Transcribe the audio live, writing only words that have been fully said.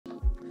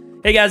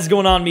Hey guys, what's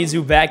going on?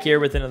 Mizu back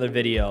here with another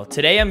video.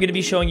 Today I'm going to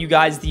be showing you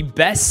guys the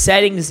best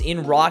settings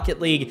in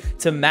Rocket League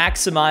to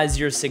maximize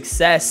your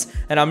success.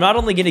 And I'm not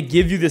only going to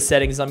give you the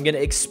settings, I'm going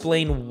to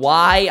explain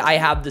why I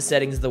have the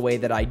settings the way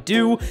that I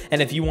do.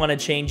 And if you want to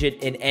change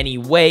it in any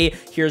way,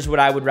 here's what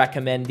I would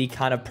recommend the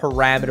kind of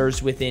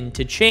parameters within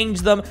to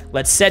change them.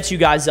 Let's set you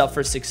guys up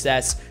for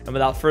success. And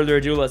without further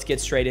ado, let's get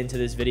straight into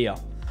this video.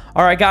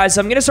 All right, guys,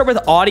 so I'm going to start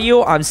with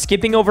audio. I'm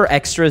skipping over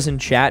extras in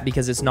chat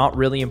because it's not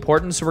really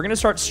important. So we're going to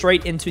start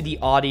straight into the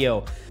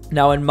audio.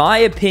 Now, in my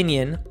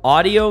opinion,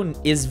 audio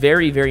is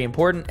very, very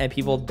important and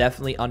people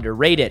definitely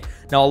underrate it.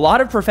 Now, a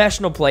lot of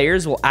professional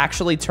players will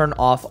actually turn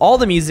off all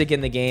the music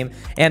in the game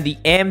and the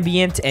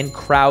ambient and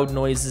crowd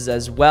noises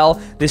as well.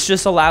 This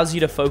just allows you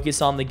to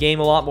focus on the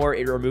game a lot more.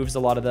 It removes a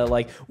lot of the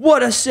like,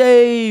 what a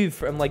save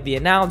from like the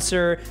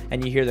announcer,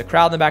 and you hear the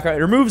crowd in the background.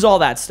 It removes all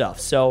that stuff.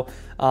 So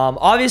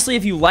obviously,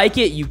 if you like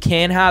it, you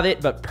can have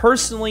it, but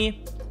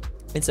personally,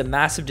 it's a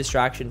massive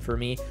distraction for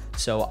me,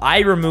 so I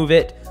remove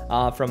it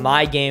from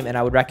my game, and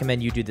I would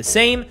recommend you do the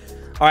same.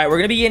 All right, we're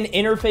going to be in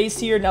interface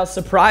here. Now,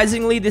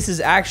 surprisingly, this is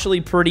actually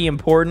pretty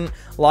important.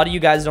 A lot of you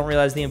guys don't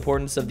realize the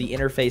importance of the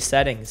interface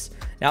settings.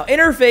 Now,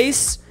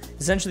 interface,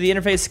 essentially the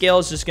interface scale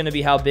is just going to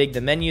be how big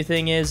the menu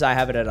thing is. I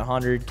have it at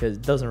 100 because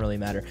it doesn't really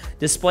matter.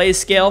 Display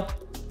scale,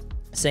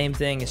 same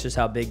thing. It's just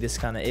how big this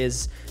kind of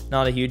is.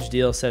 Not a huge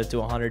deal. Set it to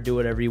 100. Do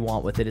whatever you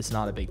want with it. It's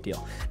not a big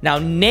deal. Now,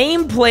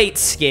 nameplate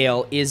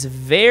scale is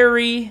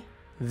very,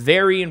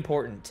 very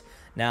important.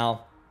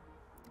 Now,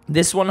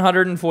 this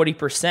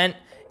 140%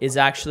 is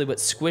actually what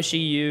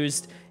Squishy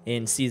used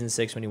in Season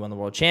 6 when he won the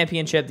World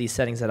Championship. These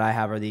settings that I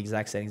have are the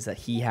exact settings that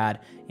he had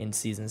in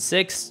Season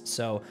 6.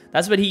 So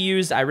that's what he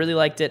used. I really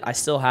liked it. I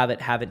still have it.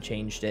 Haven't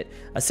changed it.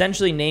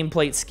 Essentially,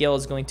 nameplate scale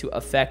is going to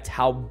affect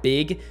how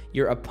big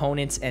your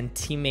opponents' and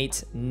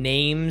teammates'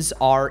 names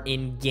are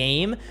in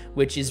game,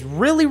 which is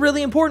really,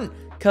 really important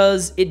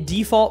because it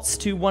defaults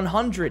to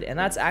 100, and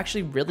that's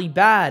actually really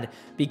bad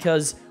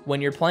because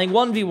when you're playing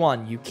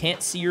 1v1, you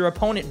can't see your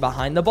opponent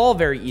behind the ball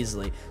very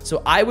easily.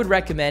 So I would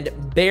recommend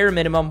bare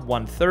minimum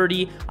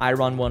 130. I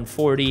run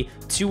 140.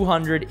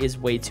 200 is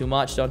way too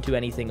much. Don't do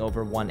anything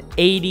over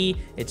 180.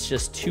 It's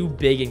just too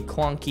big and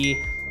clunky.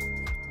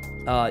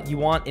 You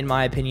want, in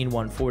my opinion,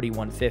 140,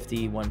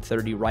 150,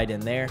 130 right in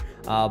there.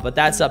 But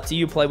that's up to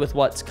you. Play with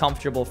what's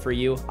comfortable for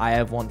you. I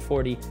have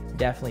 140.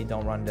 Definitely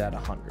don't run it at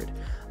 100.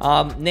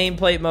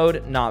 Nameplate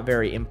mode, not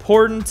very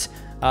important.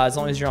 As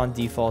long as you're on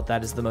default,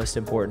 that is the most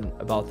important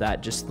about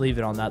that. Just leave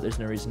it on that. There's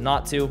no reason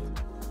not to.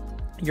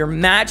 Your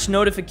match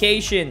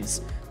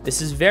notifications.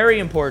 This is very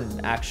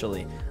important,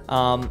 actually.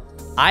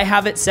 I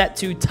have it set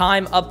to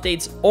time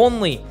updates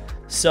only.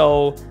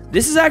 So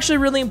this is actually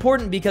really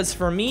important because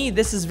for me,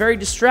 this is very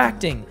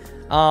distracting.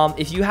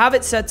 If you have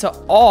it set to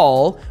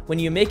all, when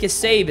you make a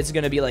save, it's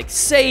going to be like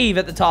save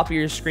at the top of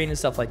your screen and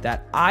stuff like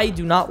that. I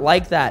do not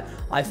like that.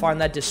 I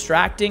find that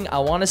distracting. I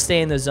want to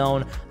stay in the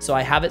zone, so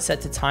I have it set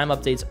to time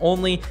updates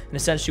only. And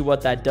essentially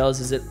what that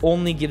does is it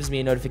only gives me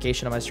a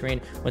notification on my screen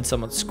when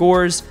someone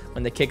scores,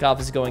 when the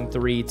kickoff is going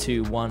 3,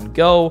 2, 1,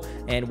 go,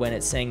 and when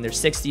it's saying there's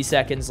 60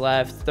 seconds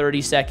left,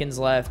 30 seconds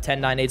left, 10,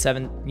 9, 8,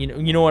 7,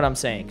 you know what I'm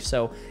saying.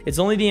 So it's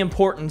only the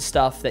important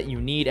stuff that you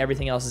need.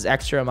 Everything else is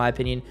extra in my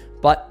opinion,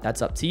 but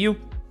that's up to you.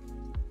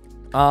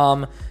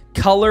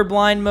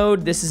 Colorblind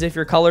mode. This is if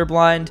you're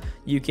colorblind,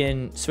 you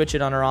can switch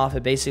it on or off.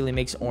 It basically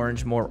makes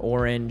orange more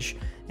orange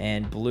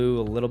and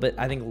blue a little bit,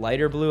 I think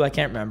lighter blue. I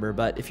can't remember,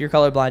 but if you're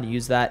colorblind,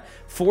 use that.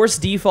 Force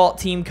default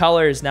team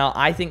colors. Now,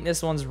 I think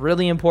this one's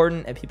really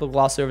important and people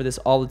gloss over this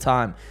all the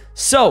time.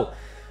 So,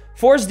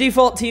 force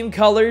default team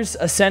colors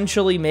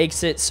essentially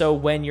makes it so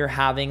when you're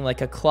having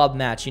like a club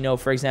match, you know,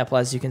 for example,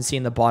 as you can see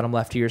in the bottom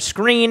left of your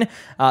screen,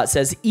 it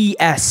says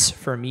ES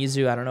for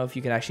Mizu. I don't know if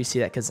you can actually see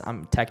that because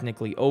I'm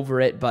technically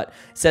over it, but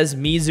it says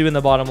Mizu in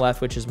the bottom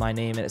left, which is my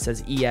name, and it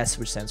says ES,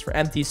 which stands for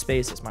empty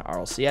space. It's my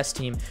RLCS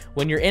team.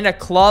 When you're in a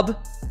club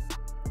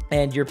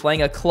and you're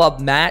playing a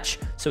club match,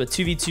 so a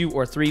 2v2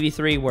 or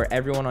 3v3 where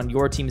everyone on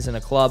your team is in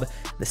a club,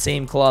 the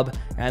same club,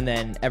 and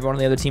then everyone on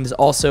the other team is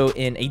also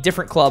in a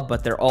different club,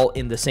 but they're all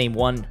in the same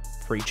one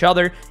for each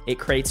other. It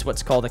creates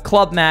what's called a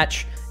club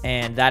match,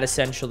 and that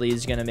essentially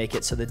is going to make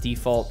it so the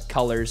default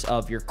colors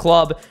of your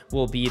club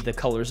will be the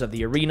colors of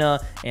the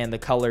arena and the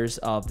colors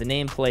of the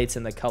nameplates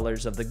and the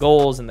colors of the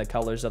goals and the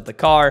colors of the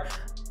car.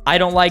 I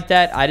don't like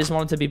that. I just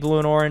want it to be blue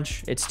and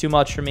orange. It's too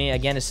much for me.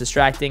 Again, it's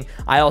distracting.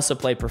 I also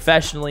play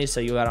professionally, so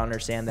you got to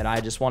understand that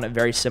I just want it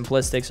very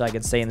simplistic so I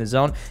can stay in the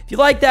zone. If you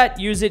like that,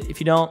 use it. If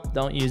you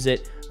don't use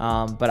it.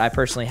 But I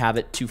personally have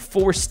it to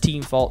force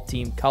default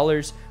team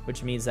colors,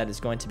 which means that it's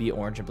going to be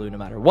orange and blue no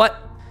matter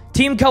what.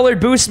 Team colored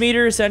boost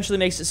meter essentially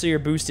makes it so your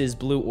boost is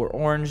blue or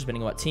orange,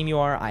 depending on what team you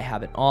are. I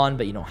have it on,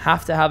 but you don't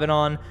have to have it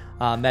on.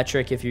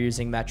 Metric if you're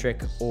using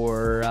metric,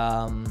 or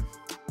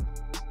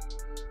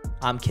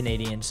I'm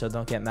Canadian, so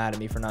don't get mad at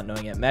me for not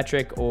knowing it.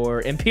 Metric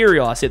or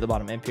Imperial. I see at the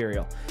bottom,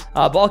 Imperial.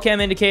 Ball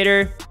cam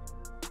indicator.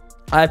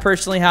 I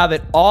personally have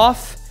it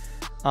off.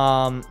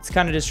 It's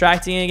kind of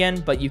distracting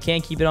again, but you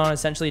can keep it on.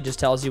 Essentially, it just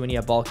tells you when you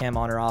have ball cam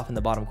on or off in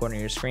the bottom corner of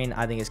your screen.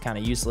 I think it's kind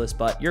of useless,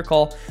 but your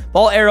call.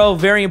 Ball arrow,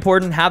 very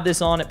important. Have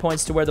this on. It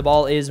points to where the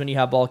ball is when you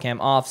have ball cam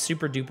off.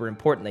 Super duper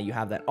important that you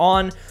have that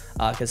on,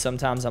 because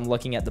sometimes I'm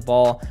looking at the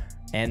ball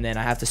and then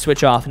I have to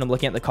switch off and I'm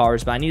looking at the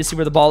cars, but I need to see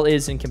where the ball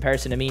is in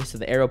comparison to me, so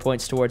the arrow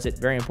points towards it.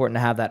 Very important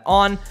to have that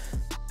on.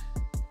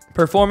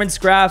 Performance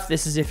graph,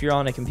 this is if you're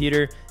on a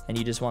computer and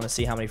you just want to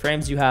see how many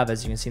frames you have.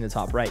 As you can see in the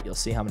top right, you'll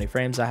see how many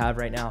frames I have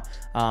right now.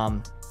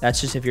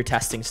 That's just if you're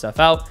testing stuff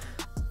out.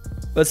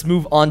 Let's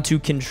move on to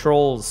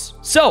controls.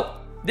 So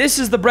this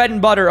is the bread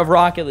and butter of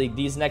Rocket League.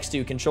 These next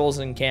two, controls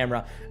and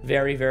camera,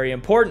 very, very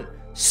important.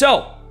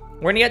 So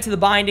we're going to get to the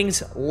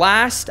bindings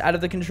last out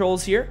of the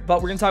controls here,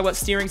 but we're going to talk about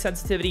steering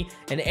sensitivity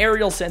and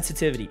aerial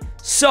sensitivity.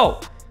 So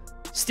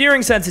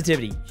steering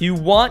sensitivity, you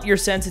want your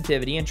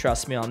sensitivity, and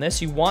trust me on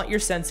this, you want your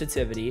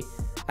sensitivity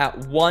at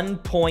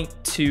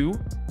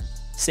 1.2.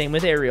 Same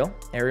with aerial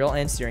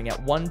and steering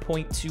at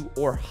 1.2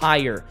 or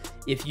higher.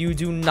 If you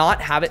do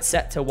not have it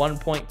set to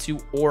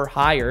 1.2 or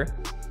higher,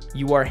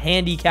 you are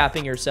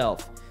handicapping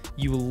yourself.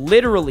 You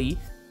literally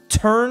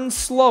turn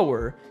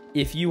slower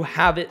if you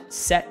have it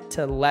set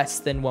to less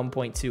than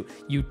 1.2.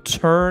 You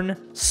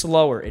turn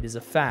slower. It is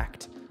a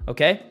fact.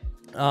 Okay?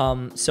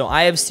 So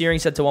I have steering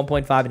set to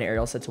 1.5 and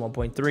aerial set to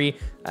 1.3.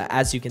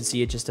 As you can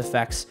see, it just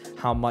affects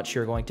how much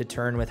you're going to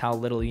turn with how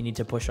little you need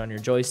to push on your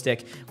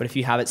joystick. But if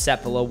you have it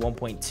set below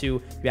 1.2,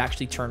 you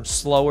actually turn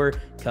slower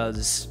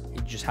because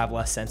you just have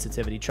less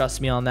sensitivity.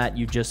 Trust me on that,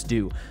 you just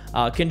do.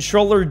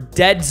 Controller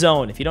dead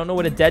zone. If you don't know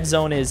what a dead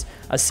zone is,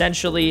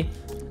 essentially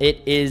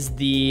it is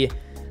the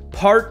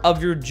part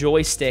of your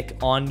joystick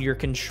on your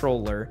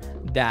controller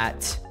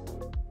that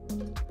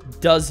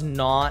does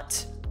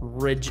not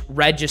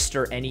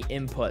register any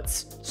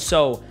inputs.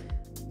 So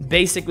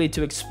basically,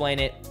 to explain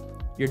it,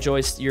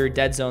 your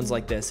dead zone's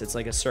like this. It's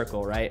like a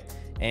circle, right?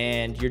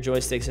 And your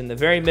joystick's in the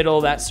very middle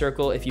of that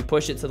circle. If you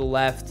push it to the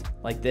left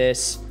like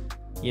this,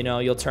 you know,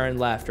 you'll turn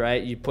left,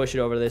 right? You push it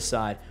over to this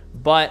side.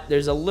 But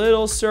there's a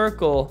little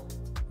circle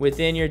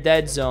within your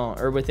dead zone,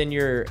 or within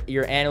your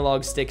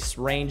analog stick's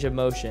range of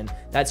motion.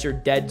 That's your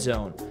dead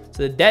zone.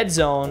 So the dead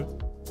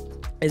zone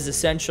is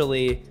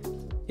essentially,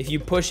 if you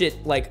push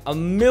it like a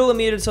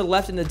millimeter to the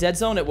left in the dead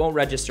zone, it won't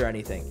register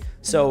anything.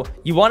 So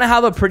you want to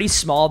have a pretty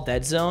small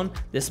dead zone.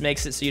 This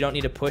makes it so you don't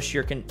need to push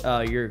your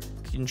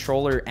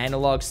controller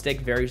analog stick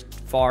very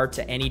far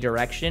to any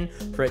direction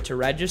for it to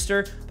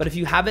register. But if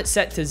you have it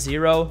set to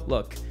 0,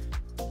 look,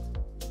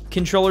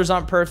 controllers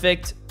aren't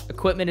perfect,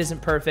 equipment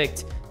isn't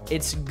perfect.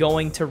 It's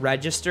going to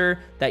register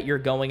that you're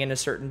going in a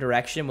certain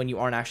direction when you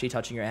aren't actually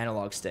touching your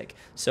analog stick.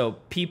 So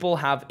people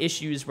have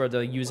issues where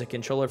they'll use a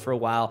controller for a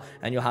while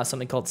and you'll have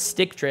something called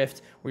stick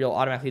drift, where you'll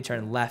automatically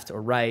turn left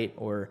or right,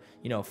 or,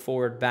 you know,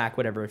 forward, back,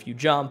 whatever. If you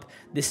jump,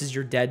 this is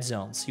your dead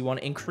zone. So you want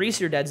to increase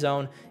your dead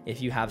zone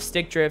if you have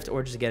stick drift,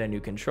 or just get a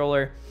new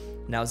controller.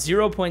 Now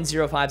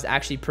 0.05 is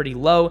actually pretty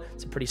low.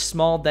 It's a pretty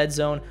small dead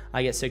zone.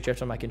 I get stick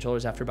drift on my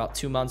controllers after about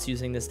 2 months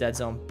using this dead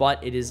zone,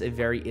 but it is a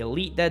very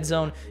elite dead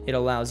zone. It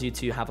allows you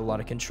to have a lot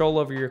of control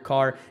over your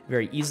car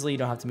very easily. You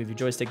don't have to move your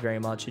joystick very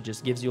much. It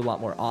just gives you a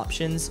lot more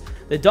options.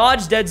 The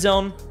dodge dead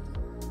zone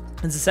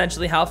is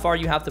essentially how far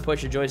you have to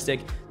push your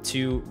joystick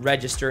to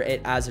register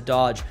it as a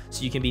dodge.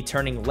 So you can be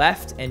turning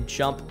left and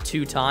jump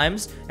 2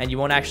 times, and you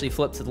won't actually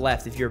flip to the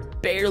left if you're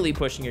barely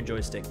pushing your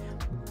joystick.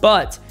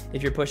 But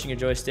if you're pushing your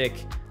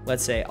joystick,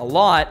 let's say a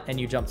lot, and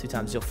you jump 2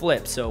 times, you'll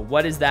flip. So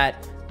what is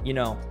that, you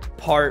know,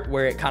 part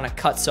where it kind of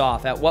cuts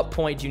off? At what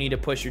point do you need to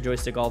push your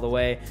joystick all the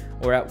way?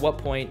 Or at what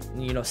point,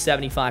 you know,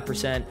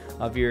 75%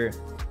 of your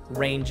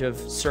range of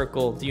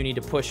circle do you need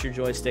to push your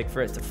joystick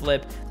for it to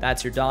flip?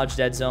 That's your dodge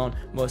dead zone.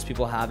 Most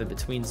people have it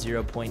between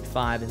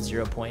 0.5 and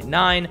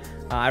 0.9.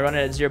 I run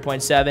it at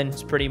 0.7.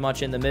 It's pretty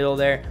much in the middle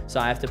there.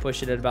 So I have to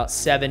push it at about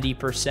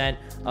 70%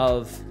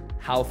 of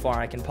how far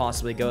I can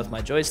possibly go with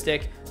my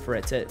joystick for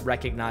it to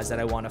recognize that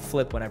I want to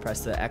flip when I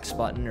press the X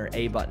button, or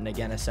A button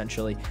again,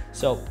 essentially.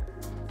 So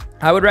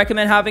I would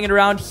recommend having it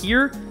around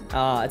here.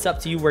 It's up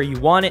to you where you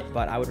want it,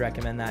 but I would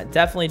recommend that.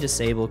 Definitely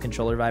disable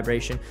controller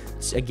vibration.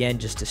 It's, again,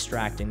 just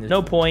distracting. There's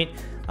no point.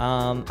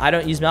 I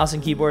don't use mouse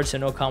and keyboard, so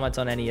no comment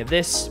on any of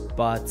this,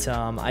 but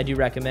I do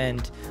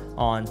recommend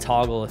on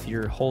toggle, if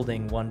you're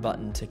holding one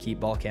button to keep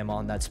ball cam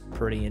on, that's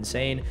pretty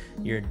insane.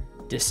 You're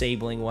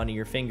disabling one of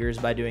your fingers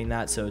by doing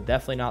that, so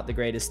definitely not the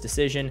greatest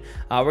decision.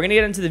 We're going to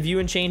get into the view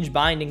and change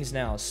bindings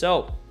now.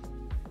 So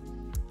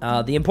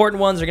the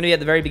important ones are going to be at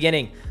the very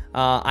beginning.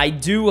 I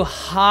do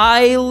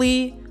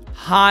highly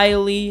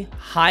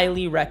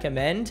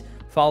recommend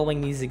following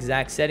these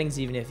exact settings.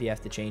 Even if you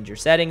have to change your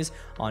settings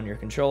on your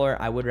controller,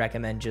 I would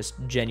recommend just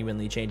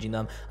genuinely changing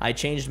them. I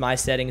changed my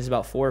settings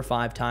about 4 or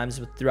 5 times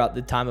throughout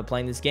the time of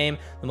playing this game.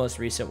 The most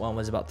recent one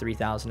was about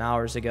 3,000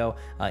 hours ago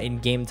in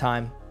game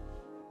time.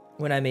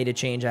 When I made a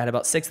change, I had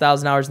about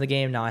 6,000 hours in the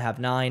game. Now I have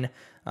 9.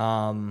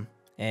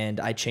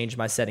 and I changed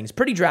my settings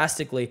pretty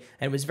drastically,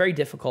 and it was very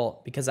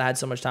difficult because I had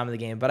so much time in the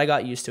game, but I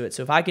got used to it.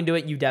 So if I can do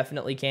it, you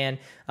definitely can.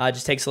 It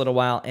just takes a little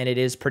while, and it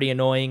is pretty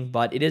annoying,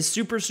 but it is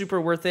super,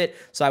 super worth it.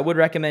 So I would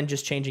recommend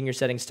just changing your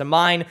settings to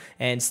mine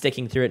and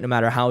sticking through it no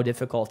matter how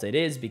difficult it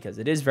is, because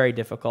it is very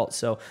difficult.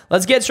 So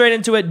let's get straight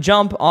into it.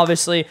 Jump,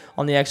 obviously,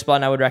 on the X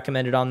button. I would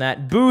recommend it on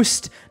that.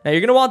 Boost. Now, you're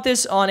going to want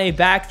this on a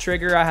back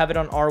trigger. I have it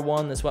on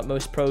R1. That's what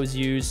most pros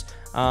use.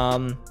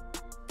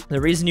 The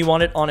reason you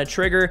want it on a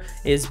trigger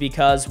is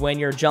because when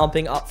you're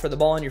jumping up for the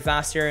ball and you're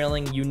fast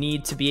aerialing, you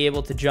need to be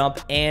able to jump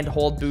and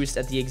hold boost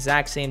at the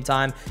exact same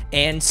time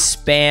and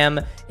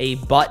spam a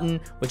button,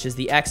 which is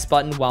the X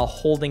button, while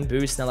holding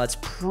boost. Now, that's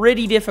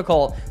pretty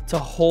difficult to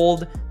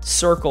hold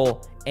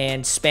circle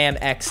and spam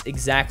X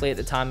exactly at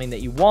the timing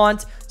that you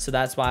want. So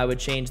that's why I would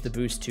change the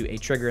boost to a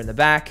trigger in the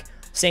back.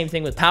 Same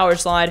thing with power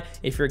slide.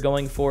 If you're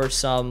going for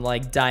some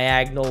like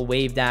diagonal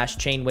wave dash,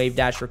 chain wave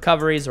dash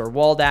recoveries, or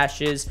wall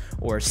dashes,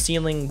 or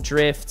ceiling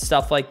drift,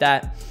 stuff like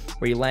that,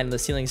 where you land on the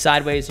ceiling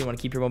sideways, you want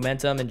to keep your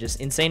momentum, and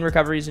just insane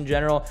recoveries in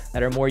general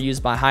that are more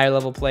used by higher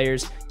level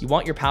players, you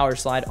want your power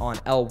slide on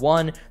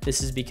L1.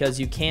 This is because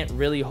you can't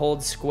really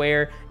hold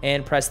square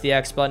and press the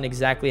X button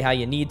exactly how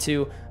you need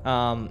to,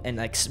 and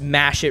like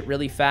smash it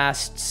really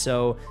fast.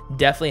 So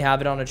definitely have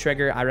it on a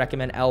trigger. I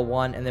recommend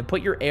L1, and then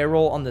put your air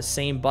roll on the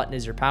same button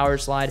as your power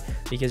slide,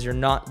 because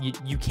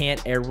you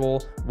can't air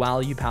roll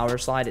while you power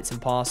slide. It's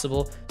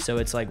impossible. So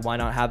it's like, why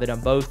not have it on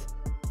both?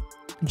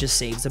 Just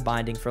saves the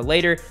binding for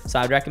later. So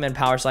I'd recommend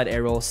power slide,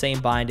 air roll, same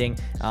binding,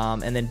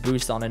 and then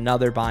boost on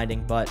another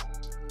binding, but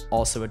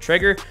also a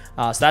trigger.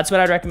 So that's what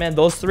I'd recommend.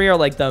 Those three are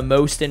like the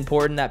most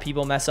important that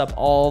people mess up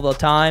all the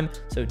time.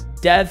 So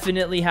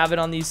definitely have it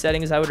on these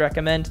settings, I would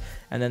recommend.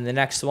 And then the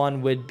next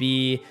one would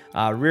be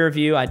rear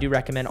view. I do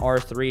recommend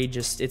R3.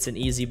 Just, it's an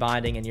easy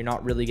binding and you're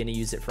not really going to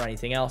use it for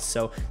anything else.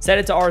 So set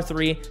it to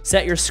R3.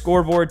 Set your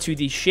scoreboard to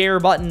the share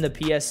button, the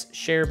PS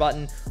share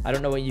button. I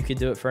don't know what you could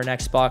do it for an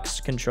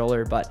Xbox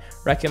controller, but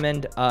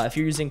recommend if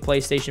you're using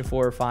PlayStation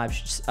 4 or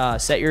 5,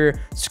 set your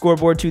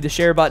scoreboard to the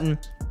share button.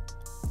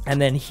 And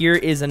then here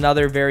is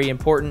another very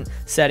important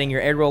setting,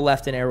 your air roll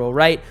left and air roll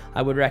right.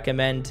 I would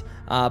recommend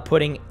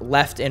putting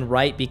left and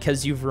right,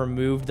 because you've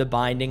removed the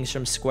bindings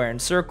from square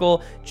and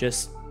circle.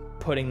 Just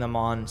putting them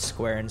on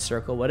square and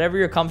circle, whatever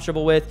you're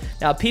comfortable with.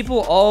 Now,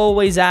 people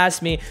always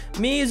ask me,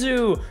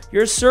 Mizu,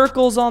 your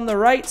circle's on the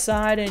right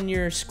side and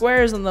your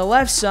square's on the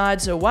left side,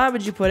 so why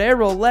would you put air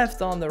roll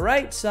left on the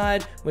right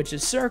side, which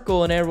is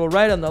circle, and air roll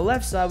right on the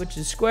left side, which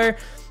is square?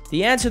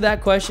 The answer to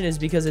that question is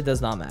because it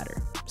does not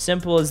matter.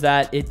 Simple as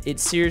that. It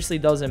seriously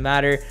doesn't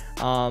matter.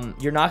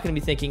 You're not going to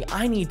be thinking,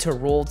 I need to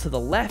roll to the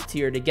left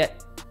here to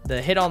get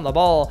the hit on the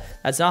ball.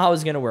 That's not how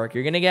it's going to work.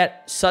 You're going to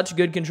get such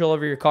good control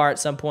over your car at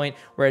some point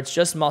where it's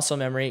just muscle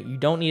memory. You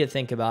don't need to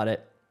think about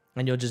it,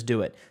 and you'll just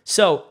do it.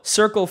 So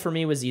circle for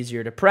me was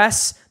easier to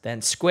press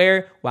than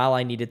square, while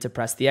I needed to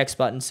press the X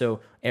button. So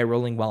air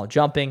rolling while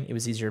jumping, it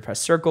was easier to press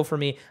circle for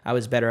me. I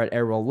was better at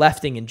air roll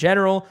lefting in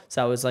general.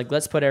 So I was like,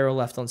 let's put air roll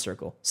left on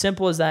circle.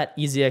 Simple as that.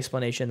 Easy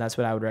explanation. That's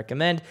what I would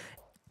recommend.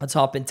 Let's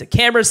hop into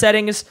camera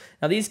settings.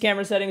 Now, these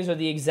camera settings are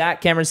the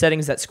exact camera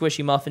settings that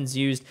Squishy Muffins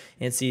used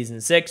in Season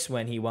 6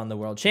 when he won the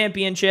World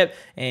Championship,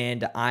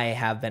 and I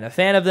have been a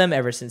fan of them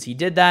ever since he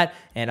did that,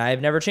 and I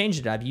have never changed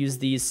it. I've used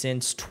these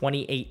since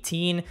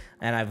 2018,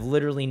 and I've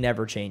literally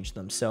never changed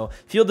them. So,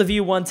 field of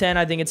view 110,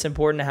 I think it's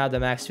important to have the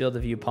max field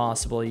of view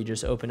possible. You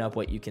just open up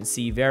what you can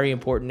see. Very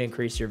important to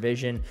increase your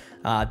vision.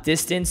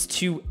 Distance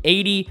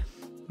 280.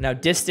 Now,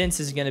 distance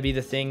is going to be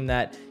the thing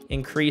that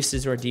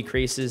increases or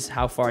decreases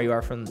how far you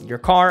are from your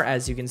car.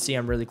 As you can see,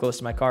 I'm really close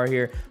to my car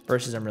here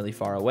versus I'm really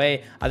far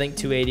away. I think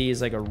 280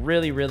 is like a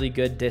really, really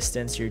good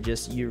distance.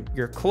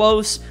 You're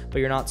close, but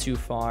you're not too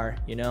far,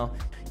 you know.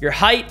 Your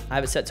height, I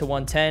have it set to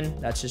 110.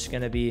 That's just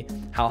going to be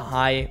how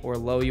high or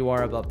low you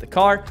are above the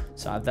car.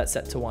 So I have that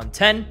set to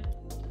 110.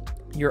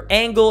 Your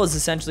angle is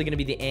essentially going to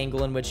be the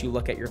angle in which you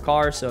look at your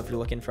car. So if you're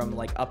looking from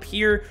like up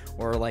here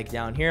or like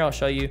down here, I'll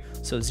show you.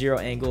 So 0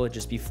 angle would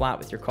just be flat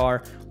with your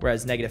car,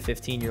 whereas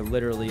 -15, you're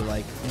literally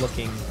like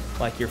looking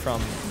like you're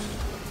from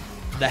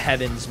the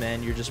heavens,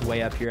 man. You're just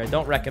way up here. I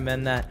don't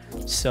recommend that.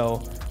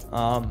 So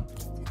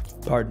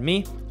pardon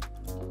me.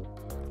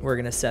 We're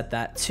going to set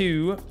that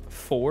to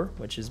 4,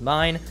 which is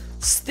mine.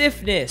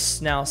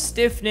 Stiffness. Now,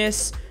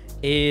 stiffness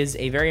is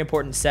a very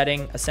important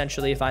setting.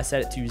 Essentially, if I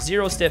set it to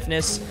 0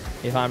 stiffness,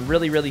 if I'm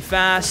really, really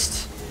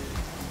fast,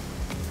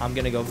 I'm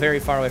going to go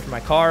very far away from my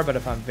car, but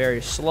if I'm very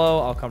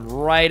slow, I'll come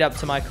right up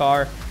to my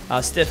car.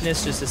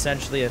 Stiffness just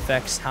essentially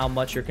affects how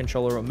much your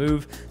controller will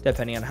move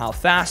depending on how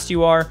fast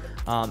you are.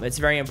 It's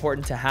very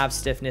important to have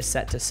stiffness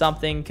set to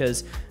something,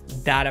 because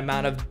that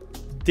amount of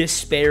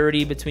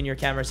disparity between your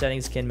camera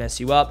settings can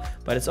mess you up,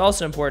 but it's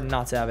also important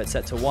not to have it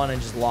set to 1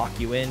 and just lock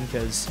you in,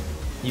 because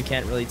you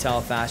can't really tell how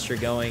fast you're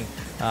going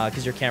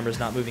because your camera's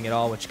not moving at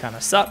all, which kind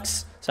of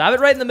sucks. So I have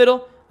it right in the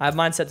middle. I have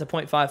mine set to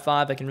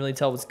 0.55. I can really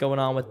tell what's going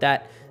on with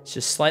that. It's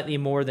just slightly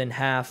more than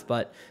half,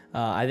 but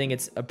I think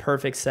it's a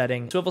perfect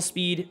setting. Swivel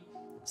speed,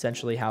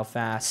 essentially how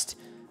fast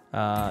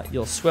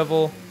you'll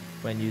swivel.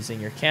 when using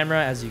your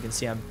camera. As you can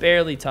see, I'm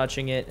barely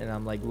touching it and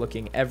I'm like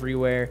looking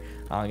everywhere.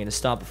 I'm going to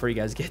stop before you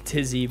guys get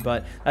dizzy,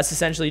 but that's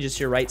essentially just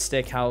your right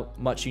stick, how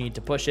much you need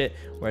to push it.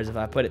 Whereas if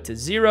I put it to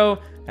 0,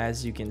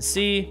 as you can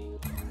see,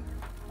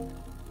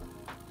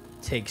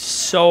 it takes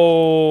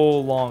so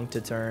long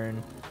to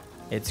turn.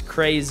 It's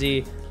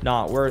crazy,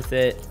 not worth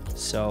it.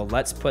 So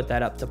let's put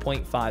that up to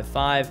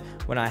 0.55.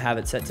 When I have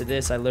it set to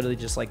this, I literally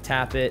just like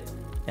tap it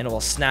and it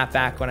will snap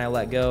back when I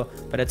let go.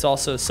 But it's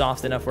also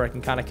soft enough where I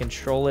can kind of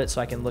control it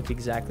so I can look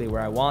exactly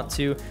where I want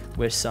to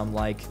with some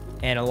like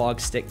analog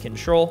stick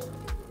control.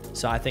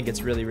 So I think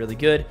it's really, really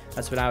good.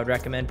 That's what I would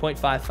recommend,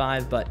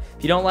 0.55. But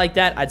if you don't like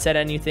that, I'd set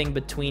anything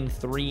between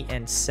 3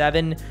 and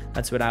 7.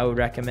 That's what I would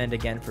recommend.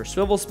 Again, for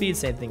swivel speed,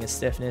 same thing as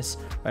stiffness,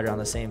 right around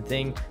the same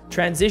thing.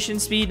 Transition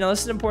speed, now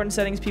this is important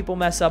settings people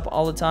mess up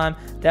all the time.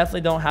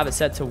 Definitely don't have it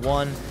set to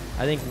 1.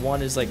 I think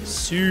 1 is like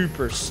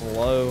super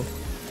slow.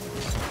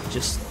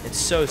 Just, it's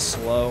so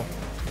slow.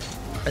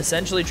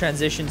 Essentially,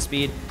 transition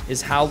speed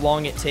is how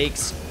long it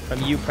takes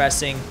from you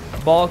pressing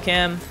ball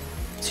cam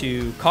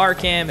to car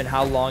cam and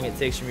how long it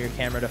takes from your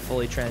camera to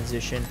fully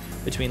transition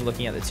between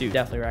looking at the two.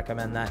 Definitely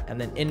recommend that. And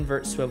then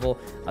invert swivel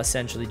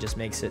essentially just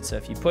makes it so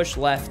if you push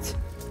left,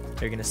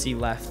 you're gonna see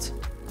left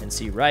and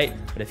see right.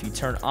 But if you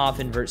turn off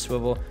invert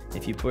swivel,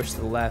 if you push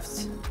to the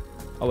left,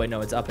 oh wait,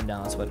 no, it's up and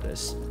down. That's what it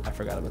is. I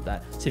forgot about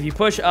that. So if you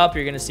push up,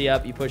 you're gonna see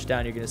up. You push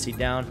down, you're gonna see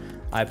down.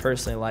 I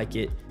personally like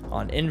it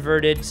on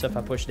inverted. So if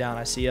I push down,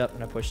 I see up,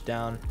 and I push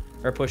down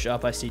or push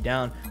up, I see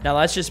down. Now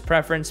that's just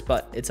preference,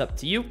 but it's up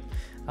to you.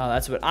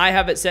 That's what I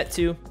have it set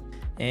to.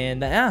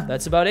 And yeah,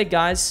 that's about it,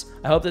 guys.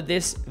 I hope that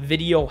this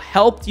video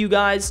helped you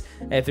guys.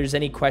 If there's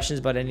any questions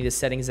about any of the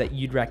settings that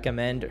you'd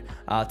recommend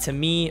to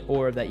me,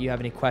 or that you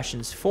have any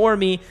questions for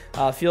me,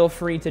 feel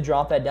free to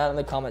drop that down in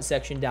the comment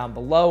section down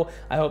below.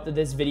 I hope that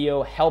this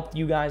video helped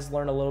you guys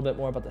learn a little bit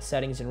more about the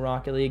settings in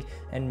Rocket League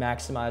and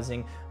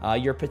maximizing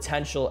your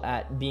potential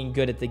at being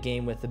good at the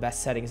game with the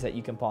best settings that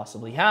you can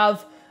possibly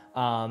have.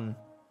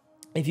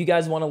 If you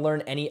guys want to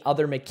learn any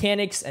other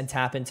mechanics and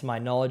tap into my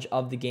knowledge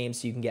of the game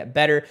so you can get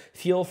better,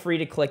 feel free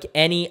to click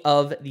any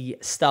of the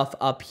stuff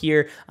up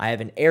here. I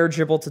have an air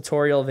dribble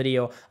tutorial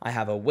video. I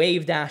have a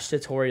wave dash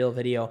tutorial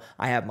video.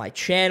 I have my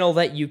channel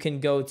that you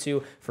can go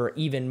to for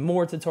even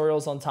more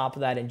tutorials on top of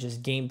that and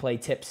just gameplay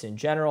tips in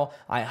general.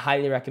 I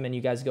highly recommend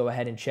you guys go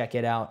ahead and check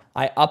it out.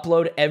 I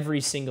upload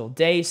every single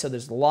day, so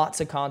there's lots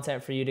of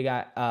content for you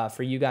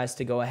guys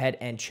to go ahead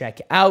and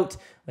check out.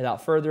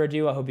 Without further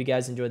ado, I hope you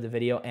guys enjoyed the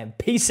video, and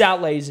peace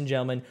out, ladies and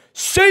gentlemen.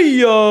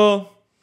 See ya!